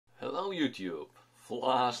Hello YouTube,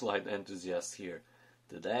 flashlight enthusiast here.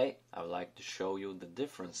 Today I would like to show you the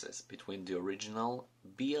differences between the original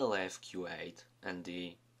BLF Q8 and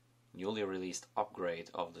the newly released upgrade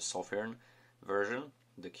of the Sofirn version,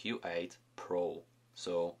 the Q8 Pro.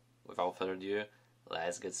 So without further ado,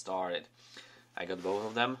 let's get started. I got both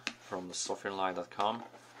of them from the sofirnline.com.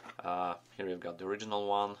 Here we've got the original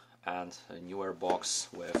one and a newer box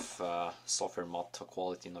with Sofirn mod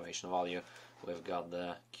quality innovation value. We've got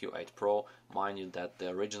the Q8 Pro. Mind you that the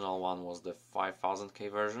original one was the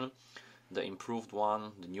 5000K version. The improved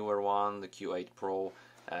one, the newer one, the Q8 Pro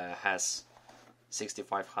has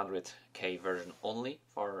 6500K version only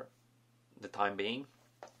for the time being,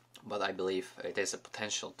 but I believe it has a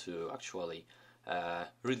potential to actually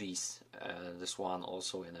release this one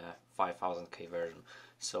also in a 5000K version.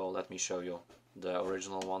 So let me show you the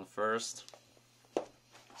original one first.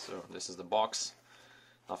 So this is the box.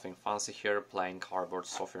 Nothing fancy here, plain cardboard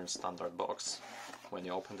Sofirn standard box. When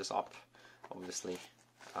you open this up, obviously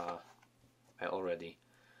I already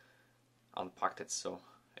unpacked it, so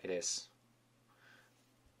it is.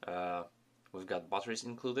 We've got batteries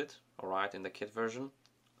included, alright, in the kit version.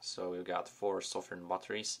 So we've got 4 Sofirn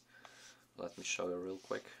batteries. Let me show you real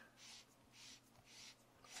quick.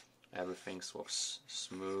 Everything looks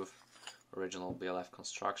smooth. Original BLF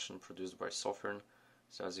construction produced by Sofirn.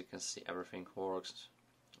 So as you can see, everything works.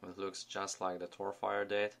 It looks just like the Torfire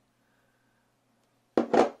did.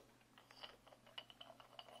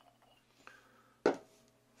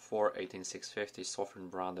 4 18650 Sofirn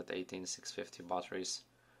branded 18650 batteries,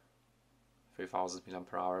 3000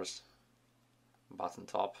 mAh. Button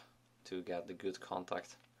top to get the good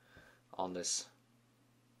contact on this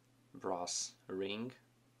brass ring.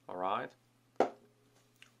 Alright. You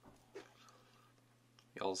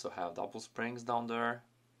also have double springs down there.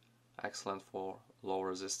 Excellent for low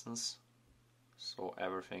resistance, so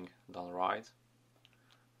everything done right,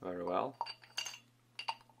 very well.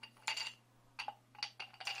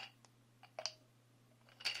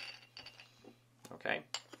 Okay.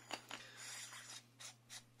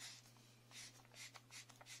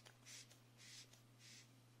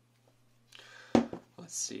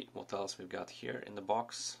 Let's see what else we've got here in the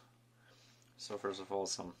box. So first of all,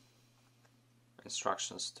 some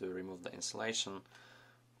instructions to remove the insulation.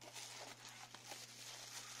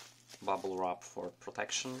 Bubble wrap for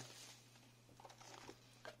protection,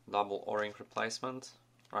 double o-ring replacement,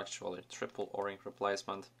 or actually triple o-ring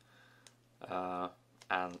replacement,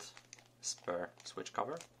 and spare switch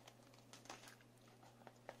cover,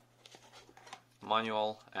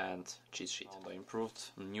 manual and cheat sheet. On the improved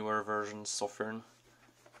newer version Sofirn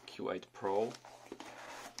Q8 Pro,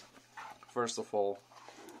 first of all,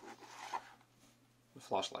 the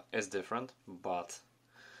flashlight is different, but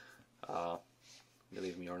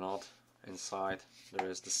believe me or not, inside there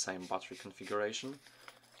is the same battery configuration,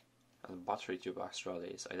 and the battery tube actually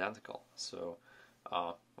is identical. So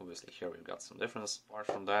obviously here we've got some difference. Apart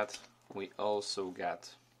from that, we also get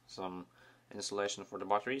some insulation for the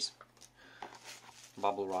batteries,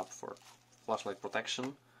 bubble wrap for flashlight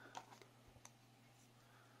protection,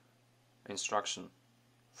 instruction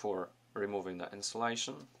for removing the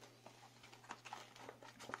insulation,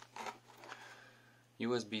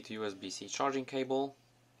 USB to USB-C charging cable,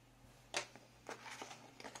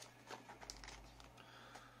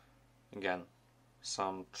 again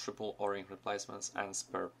some triple o-ring replacements and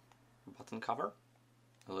spare button cover,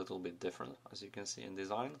 a little bit different as you can see in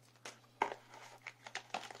design,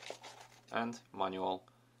 and manual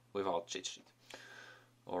without cheat sheet.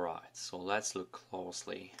 Alright, so let's look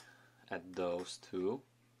closely at those two.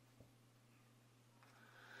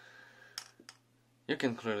 You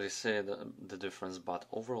can clearly see the difference, but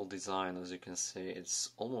overall design, as you can see,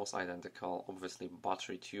 it's almost identical. Obviously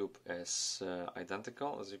battery tube is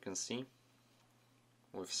identical, as you can see,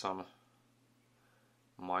 with some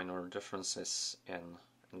minor differences in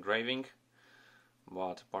engraving,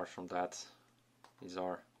 but apart from that these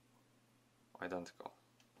are identical.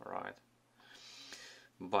 Alright,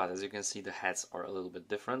 but as you can see the heads are a little bit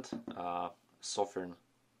different. Sofirn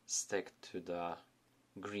stick to the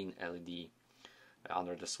green LED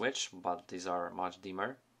under the switch, but these are much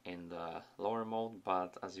dimmer in the lower mode,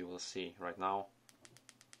 but as you will see right now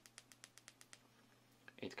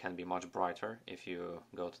it can be much brighter if you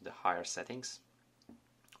go to the higher settings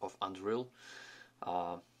of Anduril.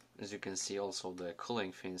 As you can see, also the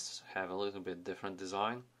cooling fins have a little bit different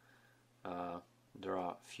design. There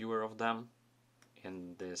are fewer of them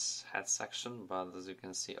in this head section, but as you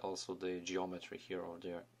can see also the geometry here of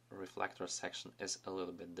the reflector section is a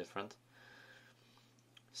little bit different.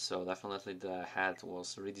 So definitely the head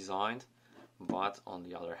was redesigned, but on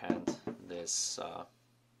the other hand this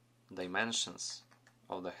dimensions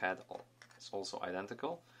of the head is also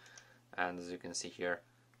identical, and as you can see here,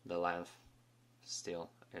 the length still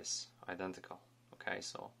is identical. Okay,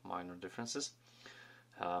 so minor differences.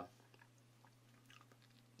 The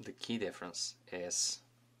key difference is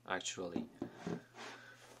actually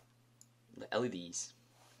the LEDs,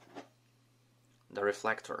 the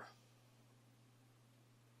reflector,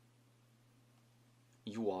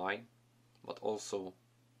 UI, but also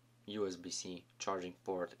USB-C charging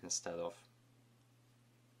port instead of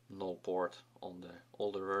no port on the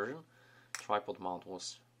older version. Tripod mount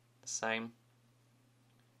was the same,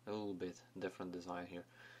 a little bit different design here,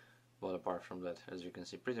 but apart from that, as you can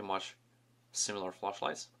see, pretty much similar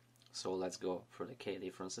flashlights. So let's go through the key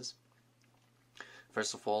differences.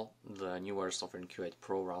 First of all, the newer Sofirn Q8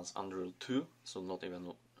 Pro runs Anduril 2, so not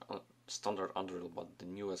even standard Anduril, but the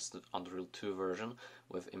newest Anduril 2 version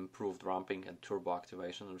with improved ramping and turbo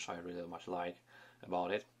activation, which I really much like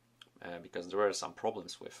about it, because there were some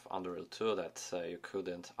problems with Anduril 2 that you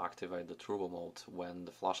couldn't activate the turbo mode when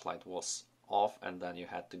the flashlight was off, and then you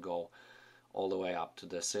had to go all the way up to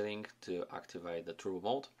the ceiling to activate the turbo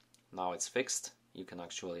mode. Now it's fixed. You can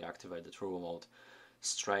actually activate the turbo mode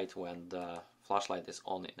straight when the flashlight is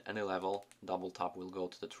on in any level. Double tap will go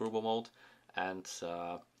to the turbo mode, and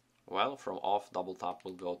well, from off, double tap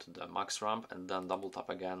will go to the max ramp, and then double tap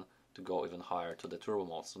again to go even higher to the turbo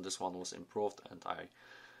mode. So this one was improved, and I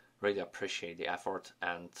really appreciate the effort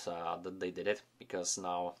and that they did it, because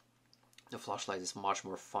now the flashlight is much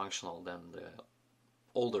more functional than the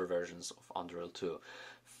older versions of Anduril 2.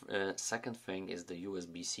 Second thing is the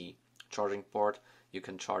USB-C charging port. You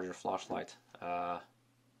can charge your flashlight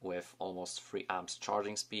with almost 3 amps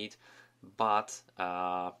charging speed, but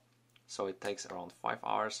so it takes around 5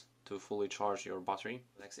 hours to fully charge your battery.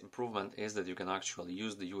 The next improvement is that you can actually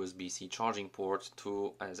use the USB-C charging port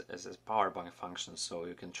as a power bank function, so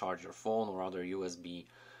you can charge your phone or other USB-C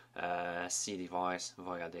device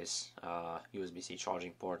via this USB-C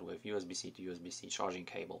charging port with USB-C to USB-C charging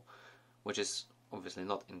cable, which is obviously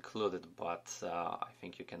not included, but I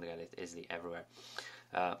think you can get it easily everywhere.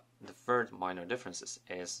 The third minor difference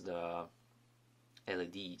is the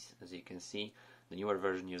LEDs. As you can see, the newer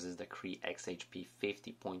version uses the Cree XHP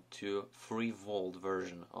 50.2 3-volt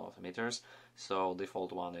version of emitters, so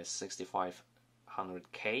default one is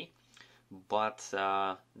 6500K, but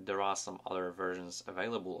there are some other versions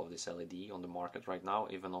available of this LED on the market right now,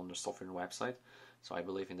 even on the Sofirn website. So I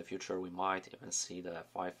believe in the future we might even see the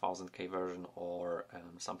 5000K version or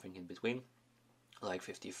something in between, like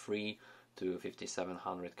 53 to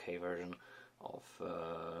 5700K version of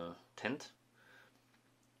tint.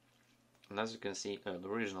 And as you can see, the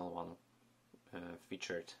original one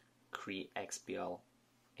featured Cree XPL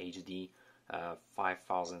HD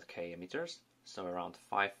 5000K emitters, so around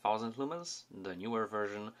 5000 lumens. The newer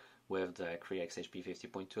version with the Cree XHP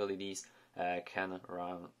 50.2 LEDs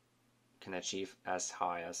can achieve as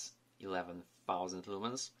high as 11,000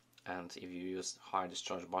 lumens, and if you use high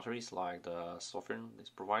discharge batteries like the Sofirn is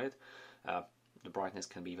provided, the brightness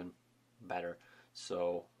can be even better.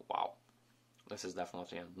 So wow, this is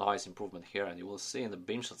definitely a nice improvement here, and you will see in the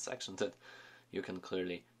beamshot section that you can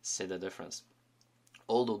clearly see the difference.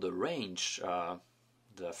 Although the range,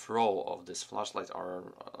 the throw of this flashlight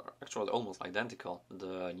are actually almost identical,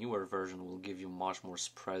 the newer version will give you much more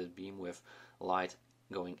spread beam with light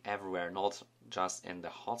going everywhere, not just in the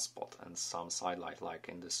hotspot and some side light like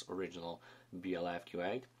in this original BLF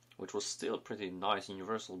Q8, which was still pretty nice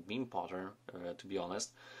universal beam pattern, to be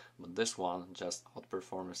honest, but this one just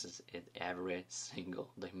outperforms it in every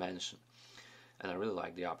single dimension. And I really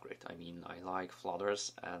like the upgrade. I mean, I like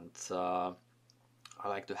flutters, and I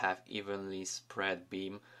like to have evenly spread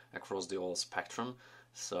beam across the whole spectrum,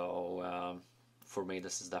 so for me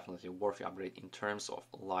this is definitely a worthy upgrade in terms of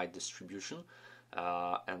light distribution.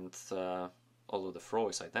 And although the throw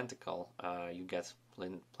is identical, you get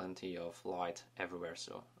plenty of light everywhere,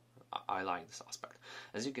 so I like this aspect.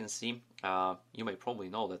 As you can see, you may probably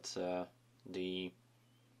know that the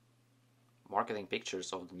marketing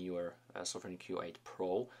pictures of the newer Sofirn Q8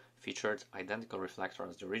 Pro featured identical reflector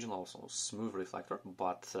as the original, so smooth reflector,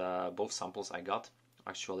 but both samples I got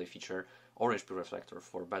actually feature orange pure reflector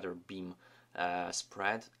for better beam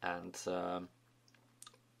spread and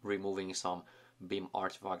removing some beam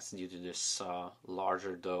artifacts due to this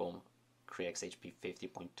larger dome Cree XHP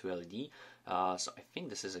 50.2 LED. So I think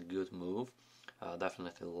this is a good move.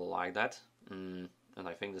 Definitely like that. And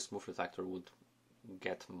I think the smooth reflector would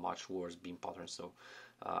get much worse beam pattern, so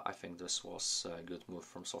I think this was a good move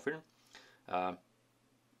from Sofirn.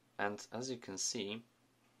 And as you can see,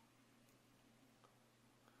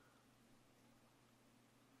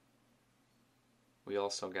 we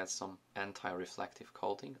also get some anti-reflective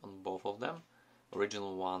coating on both of them.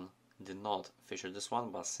 Original one did not feature this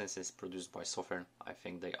one, but since it's produced by Sofirn, I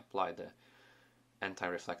think they applied the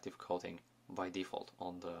anti-reflective coating by default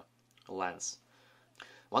on the lens.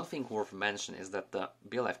 One thing worth mentioning is that the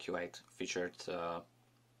BLF Q8 featured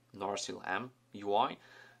NarsilM UI,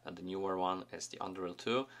 and the newer one is the Anduril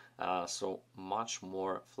 2, so much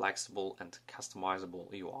more flexible and customizable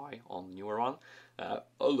UI on newer one,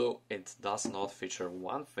 although it does not feature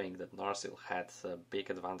one thing that Narsil had a big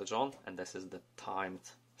advantage on, and this is the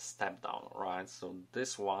timed step down, right? So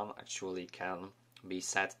this one actually can be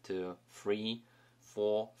set to 3,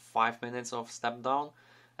 4, 5 minutes of step down,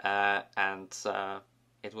 and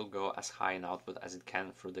it will go as high in output as it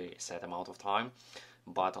can through the set amount of time.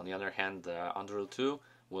 But on the other hand, the Anduril 2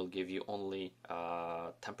 will give you only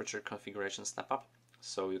temperature configuration step up,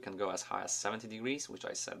 so you can go as high as 70 degrees, which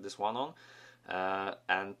I set this one on,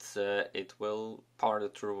 and it will power the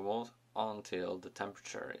turbo mode until the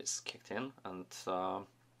temperature is kicked in, and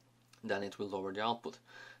then it will lower the output.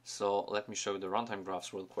 So let me show you the runtime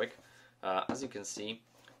graphs real quick. As you can see,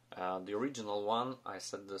 the original one, I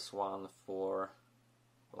set this one for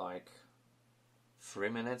like 3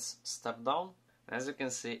 minutes step down. As you can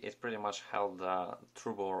see, it pretty much held the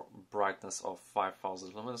turbo brightness of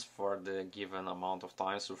 5000 lumens for the given amount of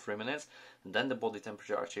time, so 3 minutes. And then the body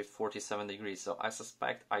temperature achieved 47 degrees, so I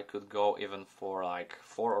suspect I could go even for like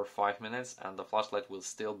 4 or 5 minutes and the flashlight will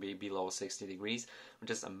still be below 60 degrees,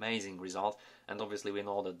 which is an amazing result. And obviously we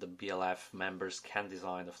know that the BLF members can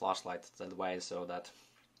design the flashlight that way so that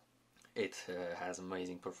it has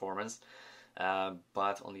amazing performance.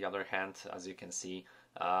 But on the other hand, as you can see,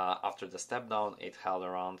 after the step down it held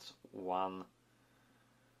around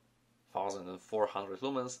 1400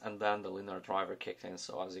 lumens, and then the linear driver kicked in.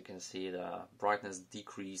 So as you can see, the brightness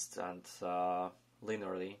decreased and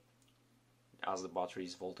linearly as the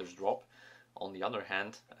battery's voltage dropped. On the other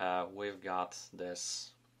hand, we've got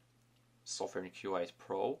this Sofirn Q8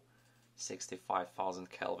 Pro 65,000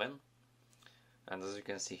 Kelvin, and as you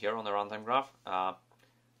can see here on the runtime graph,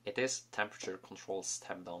 it is temperature controlled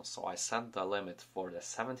step down, so I set the limit for the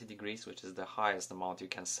 70 degrees, which is the highest amount you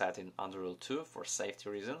can set in Anduril 2 for safety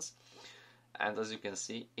reasons. And as you can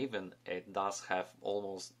see, even it does have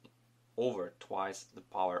almost over twice the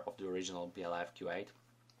power of the original BLF Q8.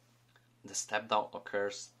 The step down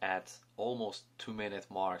occurs at almost 2-minute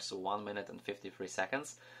mark, so 1 minute and 53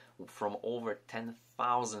 seconds, from over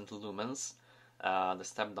 10,000 lumens, the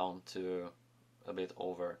step down to a bit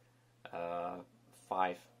over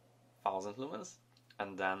 5,000 lumens,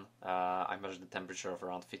 and then I measured the temperature of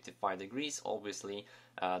around 55 degrees. Obviously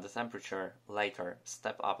the temperature later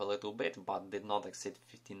stepped up a little bit but did not exceed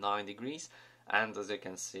 59 degrees, and as you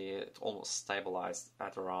can see it almost stabilized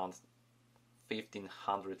at around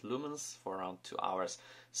 1500 lumens for around 2 hours.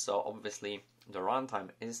 So obviously the runtime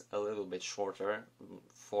is a little bit shorter,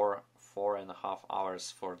 4.5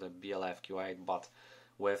 hours for the BLF Q8, but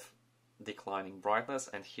with declining brightness.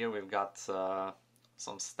 And here we've got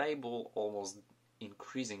some stable, almost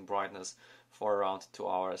increasing brightness for around 2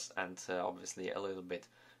 hours, and obviously a little bit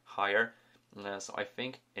higher. So I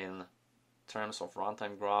think in terms of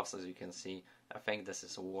runtime graphs, as you can see, I think this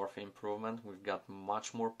is a worthy improvement. We've got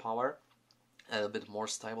much more power, a little bit more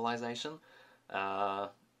stabilization,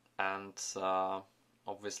 and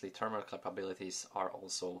obviously thermal capabilities are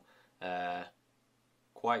also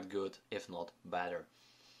quite good, if not better.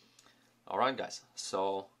 Alright guys,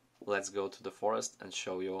 so let's go to the forest and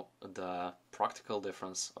show you the practical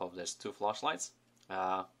difference of these two flashlights.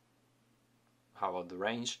 How about the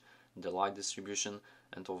range, the light distribution,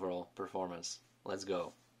 and overall performance. Let's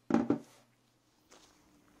go.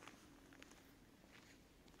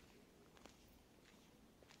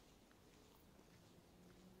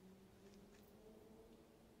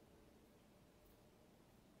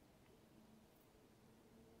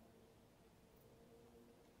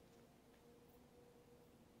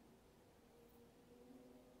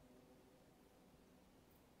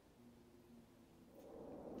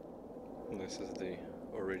 This is the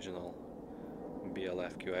original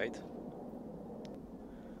BLF Q8.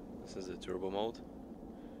 This is the turbo mode,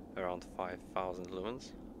 around 5000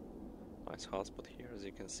 lumens. Nice hotspot here, as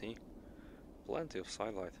you can see. Plenty of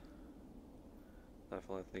sidelight.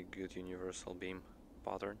 Definitely good universal beam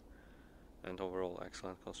pattern, and overall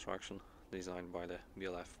excellent construction, designed by the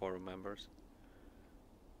BLF forum members.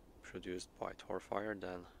 Produced by Torfire,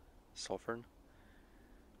 then Sofirn.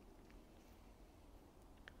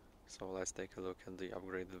 So let's take a look at the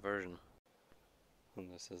upgraded version. And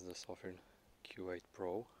this is the Sofirn Q8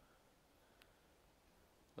 Pro.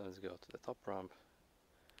 Let's go to the top ramp,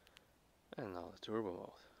 and now the turbo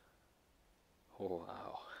mode. Oh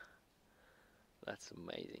wow, that's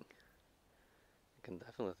amazing. You can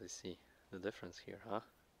definitely see the difference here, huh?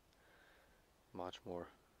 Much more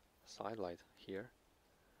side light here,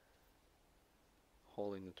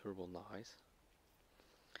 holding the turbo nice,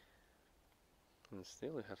 and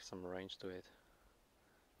still you have some range to it,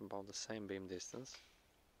 about the same beam distance,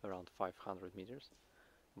 around 500 meters,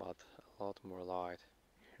 but a lot more light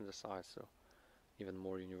here on the side, so even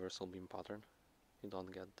more universal beam pattern. You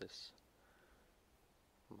don't get this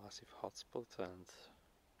massive hotspot and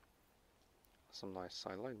some nice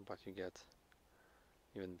side light, but you get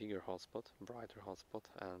even bigger hotspot, brighter hotspot,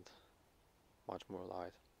 and much more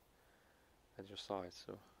light at your side.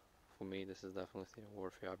 So for me this is definitely a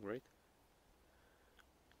worthy upgrade,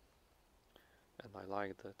 and I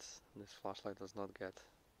like that this flashlight does not get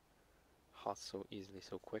hot so easily,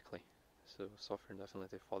 so quickly. So Sofirn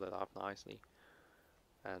definitely thought it up nicely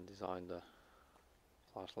and designed the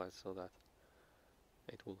flashlight so that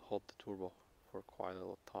it will hold the turbo for quite a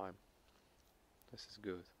lot of time. This is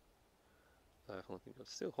good, definitely good.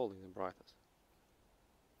 Still holding the brightness.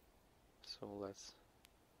 So let's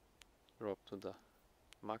drop to the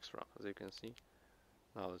max run. As you can see,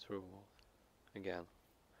 now the turbo mode again,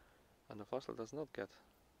 and the flashlight does not get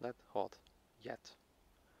that hot yet.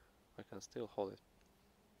 I can still hold it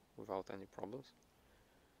without any problems.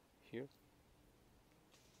 Here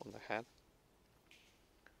on the head,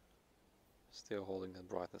 still holding that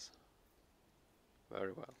brightness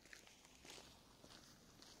very well.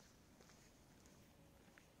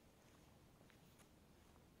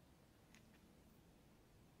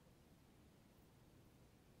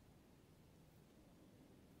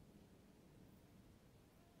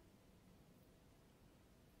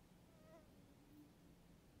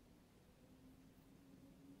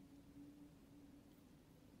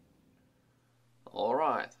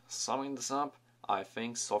 Alright, summing this up, I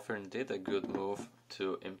think Sofirn did a good move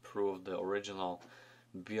to improve the original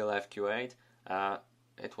BLF Q8.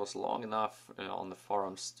 It was long enough on the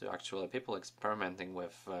forums to actually people experimenting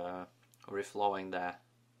with reflowing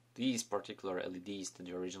these particular LEDs to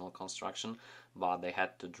the original construction, but they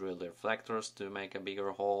had to drill the reflectors to make a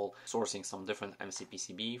bigger hole, sourcing some different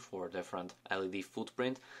MCPCB for different LED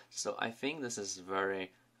footprint. So I think this is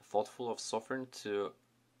very thoughtful of Sofirn to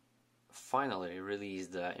finally release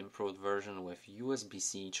the improved version with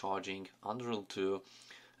USB-C charging, Anduril 2,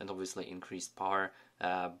 and obviously increased power,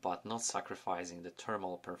 but not sacrificing the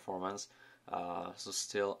thermal performance. So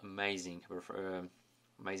still amazing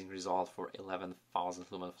result for 11,000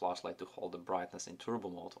 lumen flashlight to hold the brightness in turbo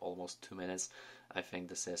mode almost 2 minutes. I think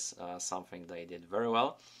this is something they did very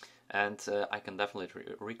well, and I can definitely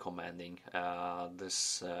recommending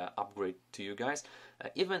this upgrade to you guys,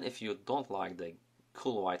 even if you don't like the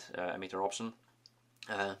cool white emitter option.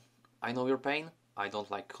 I know your pain. I don't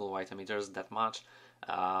like cool white emitters that much,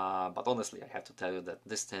 but honestly I have to tell you that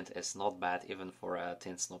this tint is not bad even for a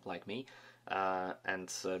tint snob like me. And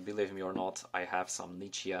believe me or not, I have some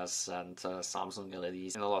Nichias and Samsung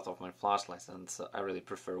LEDs in a lot of my flashlights, and I really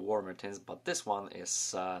prefer warmer tints, but this one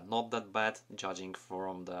is not that bad. Judging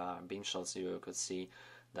from the beam shots, you could see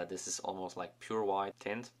that this is almost like pure white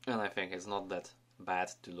tint, and I think it's not that bad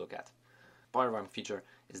to look at. Power feature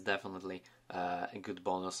is definitely a good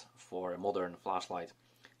bonus for a modern flashlight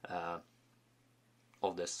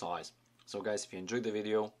of this size. So guys, if you enjoyed the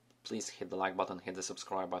video, please hit the like button, hit the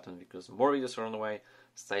subscribe button, because more videos are on the way.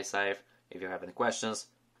 Stay safe. If you have any questions,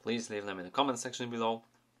 please leave them in the comment section below.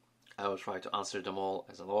 I will try to answer them all.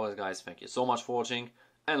 As always guys, thank you so much for watching,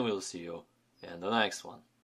 and we'll see you in the next one.